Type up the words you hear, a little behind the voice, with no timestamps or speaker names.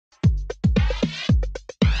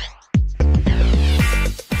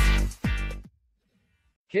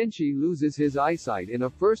Kenshi loses his eyesight in a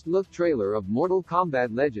first-look trailer of Mortal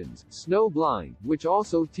Kombat Legends, Snowblind, which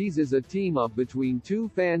also teases a team-up between two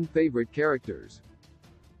fan-favorite characters.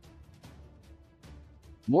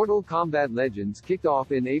 Mortal Kombat Legends kicked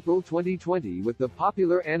off in April 2020 with the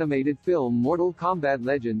popular animated film Mortal Kombat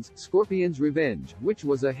Legends: Scorpion's Revenge, which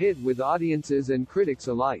was a hit with audiences and critics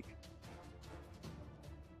alike.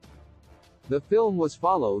 The film was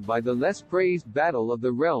followed by the less praised Battle of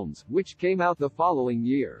the Realms, which came out the following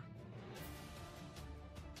year.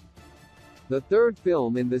 The third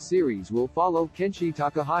film in the series will follow Kenshi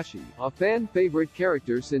Takahashi, a fan-favorite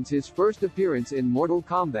character since his first appearance in Mortal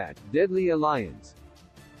Kombat: Deadly Alliance.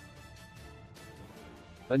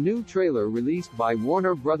 A new trailer released by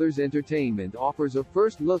Warner Bros. Entertainment offers a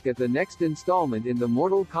first look at the next installment in the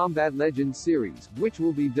Mortal Kombat Legends series, which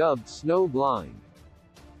will be dubbed Snowblind.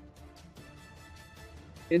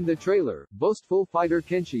 In the trailer, boastful fighter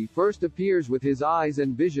Kenshi first appears with his eyes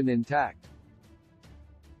and vision intact.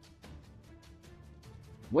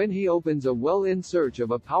 When he opens a well in search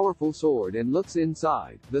of a powerful sword and looks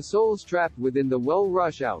inside, the souls trapped within the well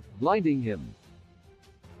rush out, blinding him.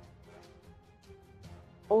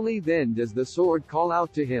 Only then does the sword call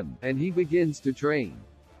out to him, and he begins to train.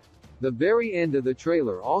 The very end of the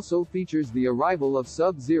trailer also features the arrival of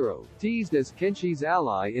Sub-Zero, teased as Kenshi's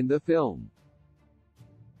ally in the film.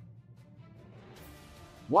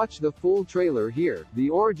 Watch the full trailer here. The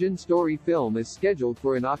origin story film is scheduled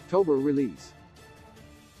for an October release.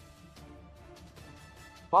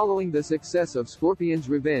 Following the success of Scorpion's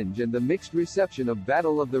Revenge and the mixed reception of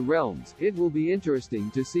Battle of the Realms, it will be interesting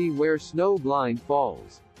to see where Snowblind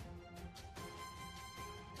falls.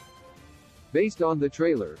 Based on the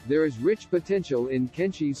trailer, there is rich potential in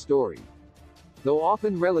Kenshi's story. Though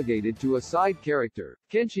often relegated to a side character,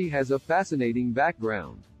 Kenshi has a fascinating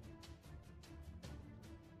background.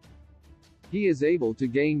 He is able to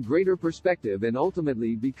gain greater perspective and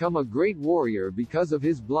ultimately become a great warrior because of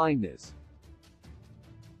his blindness.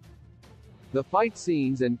 The fight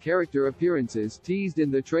scenes and character appearances teased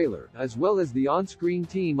in the trailer, as well as the on-screen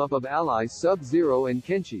team-up of allies Sub-Zero and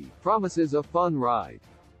Kenshi, promises a fun ride.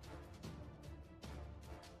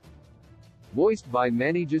 Voiced by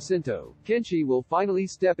Manny Jacinto, Kenshi will finally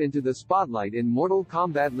step into the spotlight in Mortal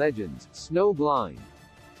Kombat Legends: Snowblind.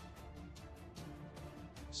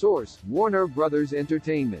 Source: Warner Bros.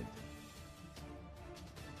 Entertainment.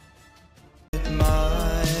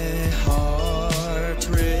 My heart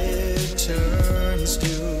returns to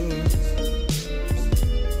you.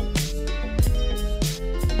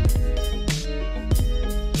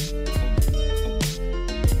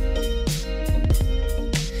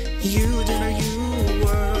 Dinner, you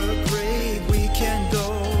were great. We can go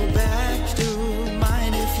back to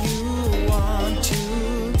mine if you want to.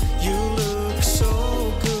 You look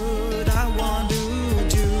so good, I want to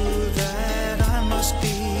do that. I must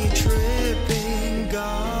be tripping.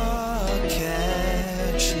 God,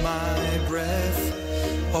 catch my breath.